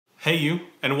Hey you,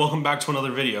 and welcome back to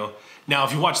another video. Now,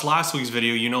 if you watched last week's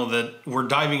video, you know that we're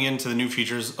diving into the new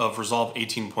features of Resolve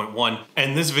 18.1,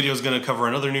 and this video is going to cover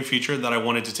another new feature that I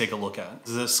wanted to take a look at.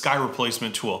 This is a sky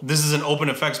replacement tool. This is an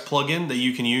OpenFX plugin that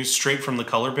you can use straight from the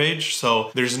color page,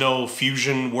 so there's no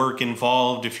fusion work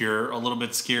involved if you're a little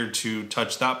bit scared to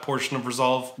touch that portion of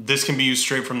Resolve. This can be used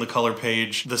straight from the color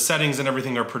page. The settings and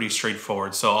everything are pretty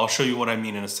straightforward, so I'll show you what I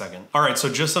mean in a second. Alright,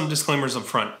 so just some disclaimers up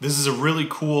front. This is a really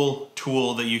cool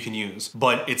tool that you can use,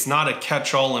 but it's not a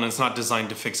catch-all and it's not designed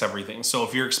to fix everything. So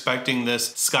if you're expecting this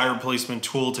sky replacement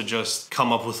tool to just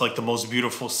come up with like the most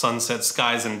beautiful sunset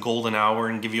skies and golden hour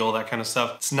and give you all that kind of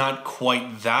stuff, it's not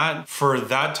quite that. For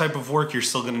that type of work, you're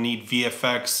still gonna need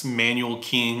VFX, manual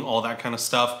keying, all that kind of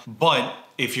stuff. But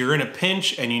if you're in a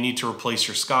pinch and you need to replace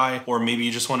your sky, or maybe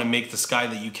you just want to make the sky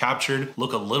that you captured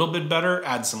look a little bit better,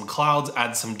 add some clouds,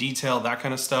 add some detail, that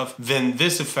kind of stuff, then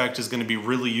this effect is going to be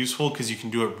really useful because you can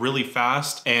do it really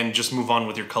fast and just move on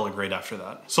with your color grade after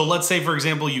that. So let's say, for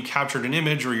example, you captured an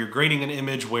image or you're grading an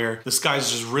image where the sky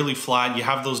is just really flat. You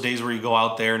have those days where you go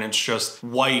out there and it's just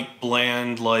white,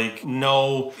 bland, like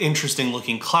no interesting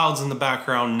looking clouds in the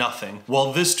background, nothing.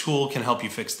 Well, this tool can help you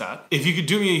fix that. If you could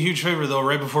do me a huge favor though,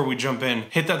 right before we jump in,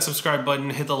 hit that subscribe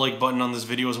button, hit the like button on this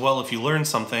video as well if you learned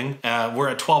something. We're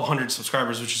at 1,200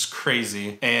 subscribers, which is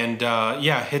crazy. And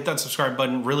yeah, hit that subscribe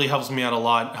button. Really helps me out a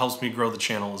lot, helps me grow the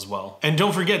channel as well. And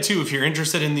don't forget too, if you're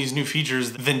interested in these new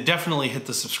features, then definitely hit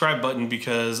the subscribe button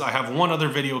because I have one other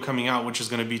video coming out which is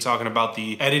going to be talking about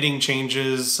the editing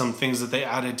changes, some things that they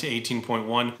added to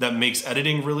 18.1 that makes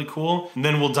editing really cool. And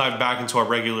then we'll dive back into our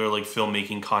regular like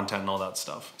filmmaking content and all that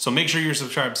stuff. So make sure you're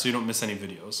subscribed so you don't miss any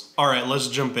videos. All right, let's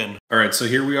jump in. All right, so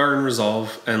here we are in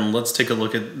Resolve, and let's take a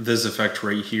look at this effect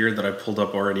right here that I pulled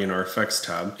up already in our effects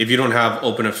tab. If you don't have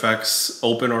OpenFX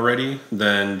open already,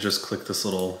 then just click this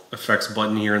little effects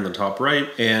button here in the top right,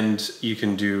 and you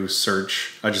can do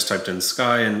search. I just typed in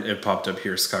sky and it popped up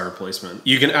here, sky replacement.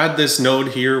 You can add this node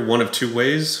here one of two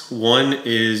ways. One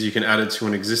is you can add it to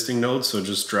an existing node, so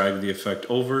just drag the effect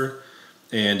over,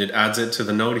 and it adds it to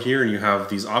the node here and you have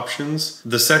these options.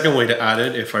 The second way to add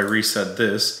it, if I reset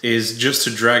this, is just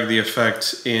to drag the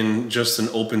effect in just an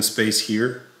open space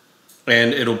here,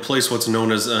 and it'll place what's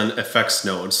known as an effects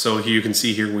node. So here you can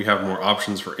see here we have more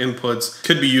options for inputs.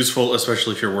 Could be useful,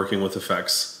 especially if you're working with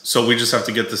effects. So we just have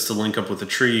to get this to link up with a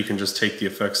tree. You can just take the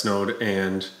effects node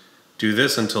and do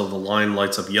this until the line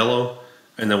lights up yellow.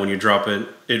 And then when you drop it,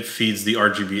 it feeds the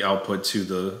RGB output to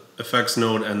the effects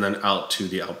node and then out to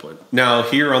the output. Now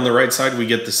here on the right side, we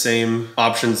get the same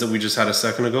options that we just had a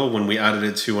second ago when we added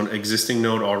it to an existing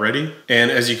node already.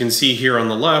 And as you can see here on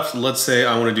the left, let's say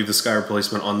I want to do the sky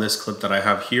replacement on this clip that I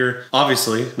have here.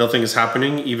 Obviously, nothing is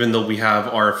happening even though we have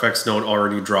our effects node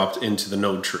already dropped into the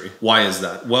node tree. Why is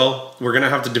that? Well, we're gonna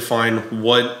have to define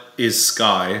what is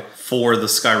sky for the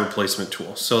sky replacement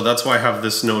tool. So that's why I have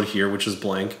this node here, which is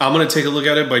blank. I'm gonna take a look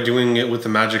at it by doing it with the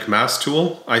magic mask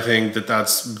tool. I think that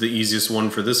that's the easiest one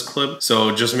for this clip.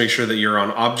 So just make sure that you're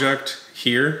on object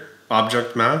here,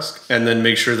 object mask, and then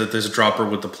make sure that this dropper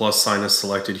with the plus sign is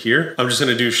selected here. I'm just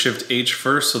gonna do Shift H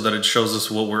first so that it shows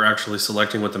us what we're actually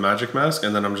selecting with the magic mask.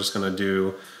 And then I'm just gonna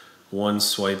do one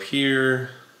swipe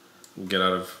here, get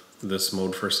out of this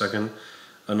mode for a second,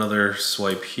 another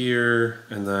swipe here,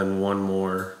 and then one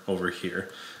more over here.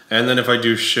 And then if I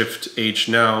do Shift H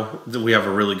now, we have a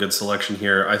really good selection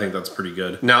here. I think that's pretty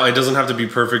good. Now, it doesn't have to be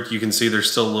perfect. You can see there's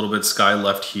still a little bit sky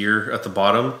left here at the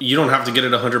bottom. You don't have to get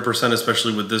it 100%,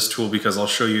 especially with this tool, because I'll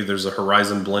show you there's a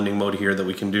horizon blending mode here that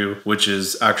we can do, which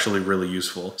is actually really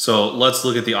useful. So let's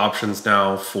look at the options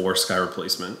now for sky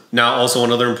replacement. Now, also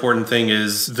another important thing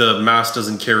is the mask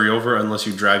doesn't carry over unless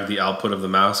you drag the output of the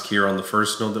mask here on the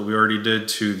first node that we already did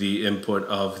to the input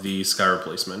of the sky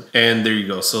replacement. And there you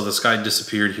go. So the sky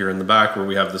disappeared here in the back where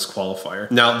we have this qualifier.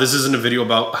 Now, this isn't a video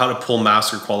about how to pull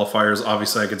masks or qualifiers.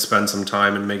 Obviously, I could spend some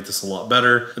time and make this a lot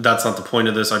better. That's not the point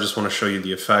of this. I just want to show you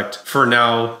the effect. For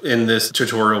now, in this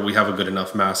tutorial, we have a good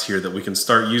enough mask here that we can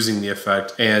start using the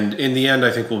effect. And in the end,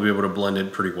 I think we'll be able to blend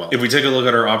it pretty well. If we take a look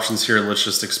at our options here, let's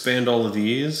just expand all of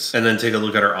these and then take a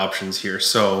look at our options here.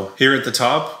 So here at the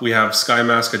top, we have sky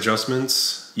mask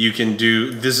adjustments. You can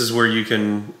do, this is where you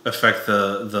can affect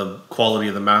the quality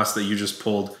of the mask that you just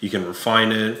pulled. You can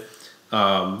refine it,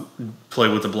 play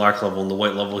with the black level and the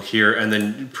white level here, and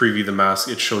then preview the mask.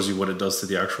 It shows you what it does to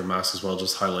the actual mask as well,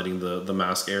 just highlighting the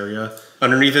mask area.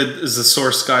 Underneath it is the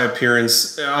source sky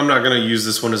appearance. I'm not gonna use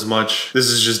this one as much. This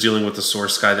is just dealing with the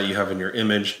source sky that you have in your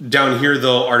image. Down here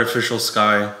though, artificial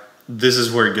sky, this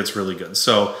is where it gets really good.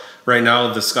 So right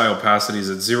now the sky opacity is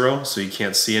at 0, so you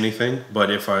can't see anything.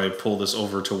 But if I pull this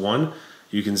over to 1,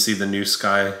 you can see the new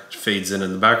sky fades in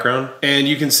the background. And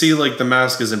you can see like the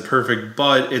mask isn't perfect,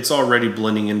 but it's already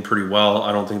blending in pretty well.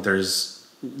 I don't think there's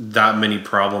that many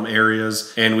problem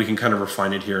areas, and we can kind of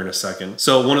refine it here in a second.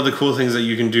 So one of the cool things that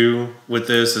you can do with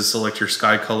this is select your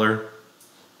sky color.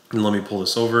 And let me pull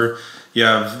this over. You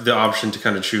have the option to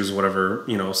kind of choose whatever,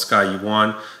 you know, sky you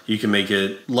want. You can make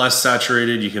it less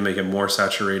saturated, you can make it more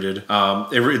saturated.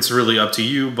 It's really up to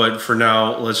you, but for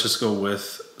now, let's just go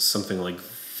with something like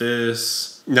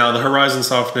this. Now the horizon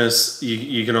softness,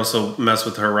 you can also mess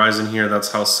with the horizon here.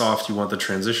 That's how soft you want the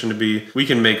transition to be. We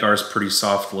can make ours pretty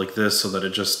soft like this so that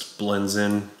it just blends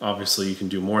in. Obviously you can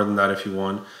do more than that if you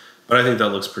want, but I think that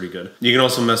looks pretty good. You can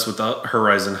also mess with the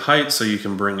horizon height, so you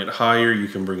can bring it higher, you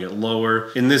can bring it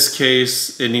lower. In this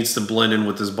case, it needs to blend in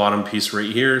with this bottom piece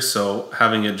right here, so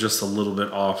having it just a little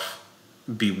bit off,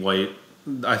 be white,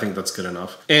 I think that's good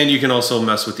enough. And you can also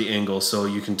mess with the angle, so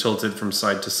you can tilt it from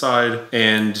side to side,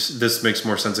 and this makes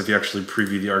more sense if you actually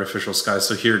preview the artificial sky.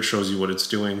 So here it shows you what it's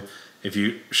doing. If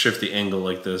you shift the angle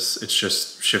like this, it's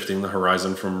just shifting the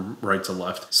horizon from right to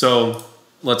left. So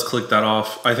let's click that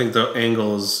off. I think the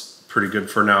angle is pretty good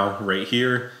for now right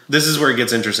here. This is where it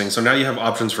gets interesting. So now you have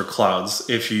options for clouds.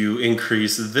 If you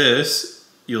increase this,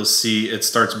 you'll see it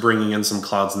starts bringing in some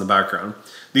clouds in the background.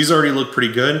 These already look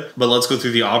pretty good, but let's go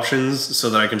through the options so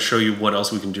that I can show you what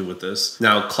else we can do with this.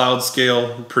 Now, cloud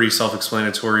scale, pretty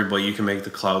self-explanatory, but you can make the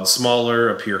clouds smaller,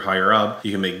 appear higher up.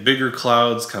 You can make bigger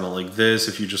clouds, kind of like this,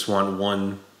 if you just want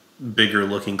one bigger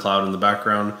looking cloud in the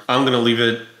background. I'm gonna leave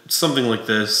it something like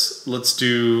this. Let's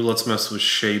mess with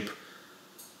shape.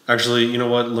 Actually, you know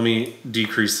what? Let me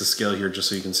decrease the scale here just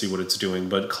so you can see what it's doing.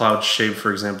 But cloud shape,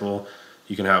 for example,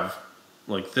 you can have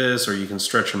like this, or you can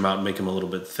stretch them out and make them a little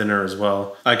bit thinner as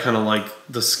well. I kind of like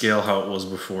the scale how it was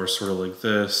before, sort of like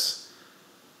this.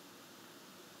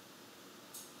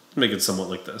 Make it somewhat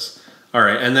like this. All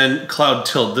right, and then cloud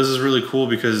tilt. This is really cool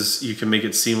because you can make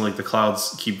it seem like the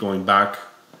clouds keep going back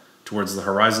towards the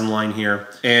horizon line here.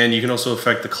 And you can also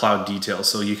affect the cloud detail,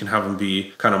 so you can have them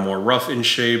be kind of more rough in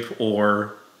shape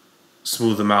or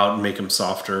smooth them out and make them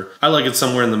softer. I like it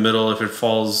somewhere in the middle. If it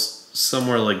falls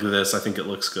somewhere like this, I think it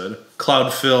looks good.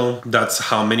 Cloud fill, that's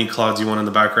how many clouds you want in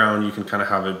the background. You can kind of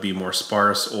have it be more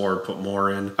sparse or put more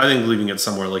in. I think leaving it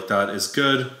somewhere like that is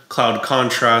good. Cloud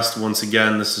contrast, once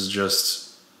again, this is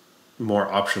just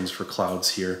more options for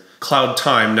clouds here. Cloud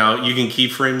time, now you can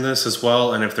keyframe this as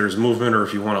well, and if there's movement or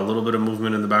if you want a little bit of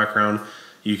movement in the background,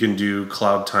 you can do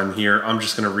cloud time here. I'm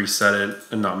just gonna reset it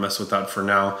and not mess with that for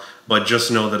now, but just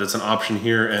know that it's an option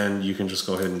here and you can just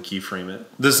go ahead and keyframe it.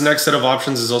 This next set of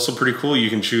options is also pretty cool.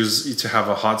 You can choose to have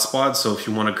a hotspot. So if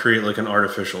you wanna create like an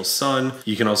artificial sun,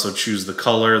 you can also choose the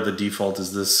color. The default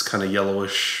is this kind of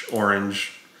yellowish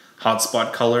orange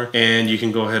hotspot color, and you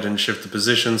can go ahead and shift the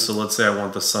position. So let's say I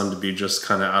want the sun to be just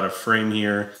kind of out of frame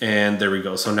here, and there we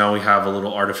go. So now we have a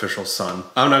little artificial sun.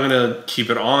 I'm not gonna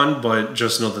keep it on, but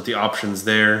just know that the option's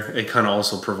there. It kind of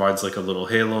also provides like a little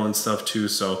halo and stuff too,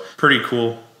 so pretty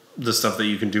cool, the stuff that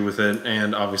you can do with it,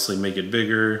 and obviously make it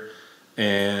bigger,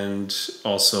 and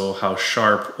also how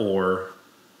sharp or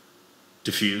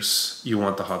diffuse you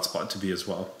want the hotspot to be as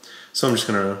well. So I'm just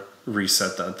gonna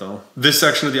reset that though. This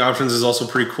section of the options is also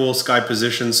pretty cool. Sky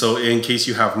position, so in case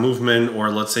you have movement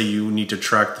or let's say you need to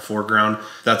track the foreground,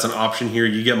 that's an option here.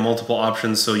 You get multiple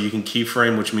options, so you can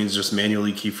keyframe, which means just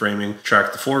manually keyframing,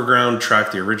 track the foreground,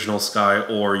 track the original sky,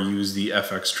 or use the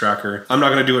FX tracker. I'm not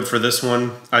going to do it for this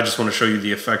one. I just want to show you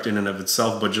the effect in and of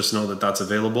itself, but just know that that's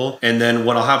available. And then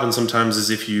what'll happen sometimes is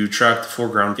if you track the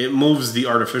foreground, it moves the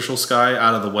artificial sky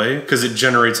out of the way because it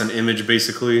generates an image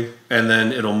basically, and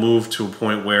then it'll move to a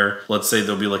point where, let's say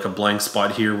there'll be like a blank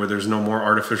spot here where there's no more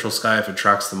artificial sky if it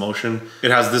tracks the motion.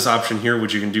 It has this option here,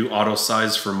 which you can do auto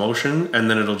size for motion, and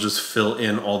then it'll just fill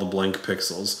in all the blank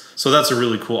pixels. So that's a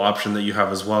really cool option that you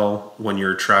have as well when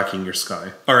you're tracking your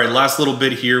sky. All right, last little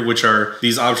bit here, which are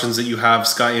these options that you have.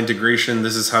 Sky integration.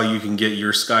 This is how you can get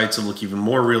your sky to look even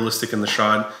more realistic in the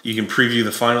shot. You can preview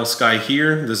the final sky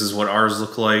here. This is what ours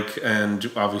look like, and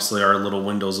obviously our little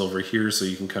windows over here, so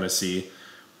you can kind of see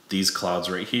these clouds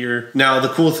right here. Now, the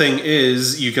cool thing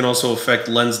is you can also affect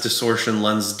lens distortion,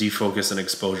 lens defocus, and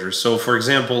exposure. So for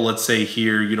example, let's say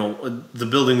here, the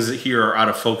buildings here are out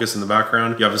of focus in the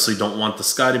background. You obviously don't want the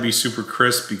sky to be super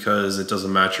crisp because it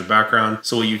doesn't match your background.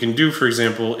 So what you can do, for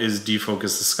example, is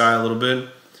defocus the sky a little bit.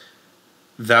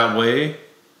 That way,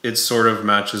 it sort of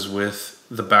matches with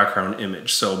the background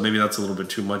image. So maybe that's a little bit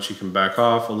too much. You can back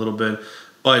off a little bit.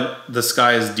 But the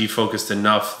sky is defocused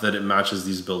enough that it matches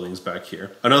these buildings back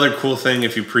here. Another cool thing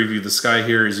if you preview the sky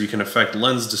here is you can affect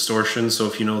lens distortion. So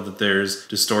if you know that there's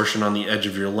distortion on the edge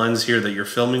of your lens here that you're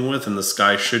filming with and the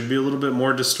sky should be a little bit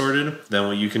more distorted, then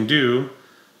what you can do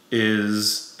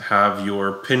is have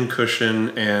your pin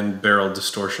cushion and barrel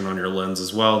distortion on your lens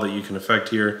as well that you can affect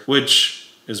here, which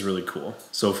is really cool.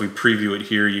 So if we preview it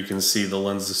here, you can see the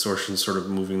lens distortion sort of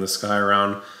moving the sky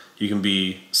around. You can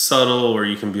be subtle or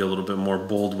you can be a little bit more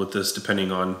bold with this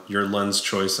depending on your lens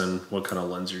choice and what kind of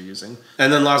lens you're using.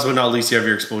 And then last but not least, you have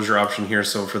your exposure option here.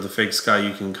 So for the fake sky,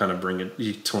 you can kind of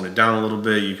you tone it down a little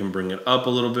bit. You can bring it up a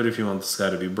little bit if you want the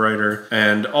sky to be brighter.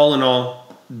 And all in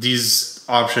all, these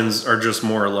options are just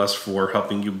more or less for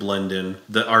helping you blend in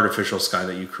the artificial sky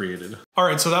that you created. All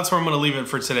right, so that's where I'm gonna leave it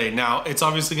for today. Now, it's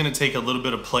obviously gonna take a little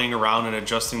bit of playing around and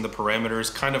adjusting the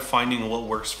parameters, kind of finding what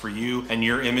works for you and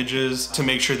your images to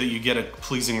make sure that you get a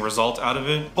pleasing result out of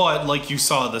it. But like you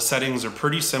saw, the settings are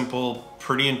pretty simple,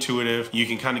 pretty intuitive. You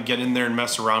can kind of get in there and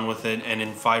mess around with it, and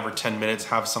in 5 or 10 minutes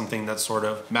have something that sort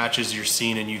of matches your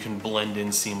scene and you can blend in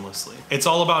seamlessly. It's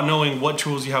all about knowing what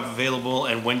tools you have available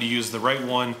and when to use the right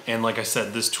one. And like I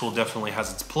said, this tool definitely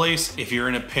has its place. If you're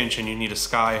in a pinch and you need a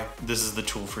sky, this is the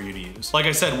tool for you to use. Like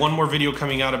I said, one more video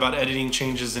coming out about editing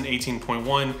changes in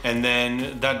 18.1, and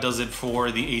then that does it for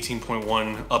the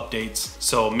 18.1 updates.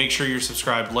 So make sure you're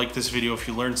subscribed, like this video if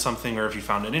you learned something or if you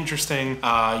found it interesting,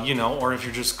 you know, or if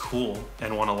you're just cool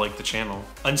and want to like the channel.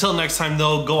 Until next time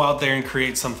though, go out there and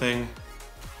create something.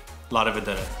 La de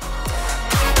vedere.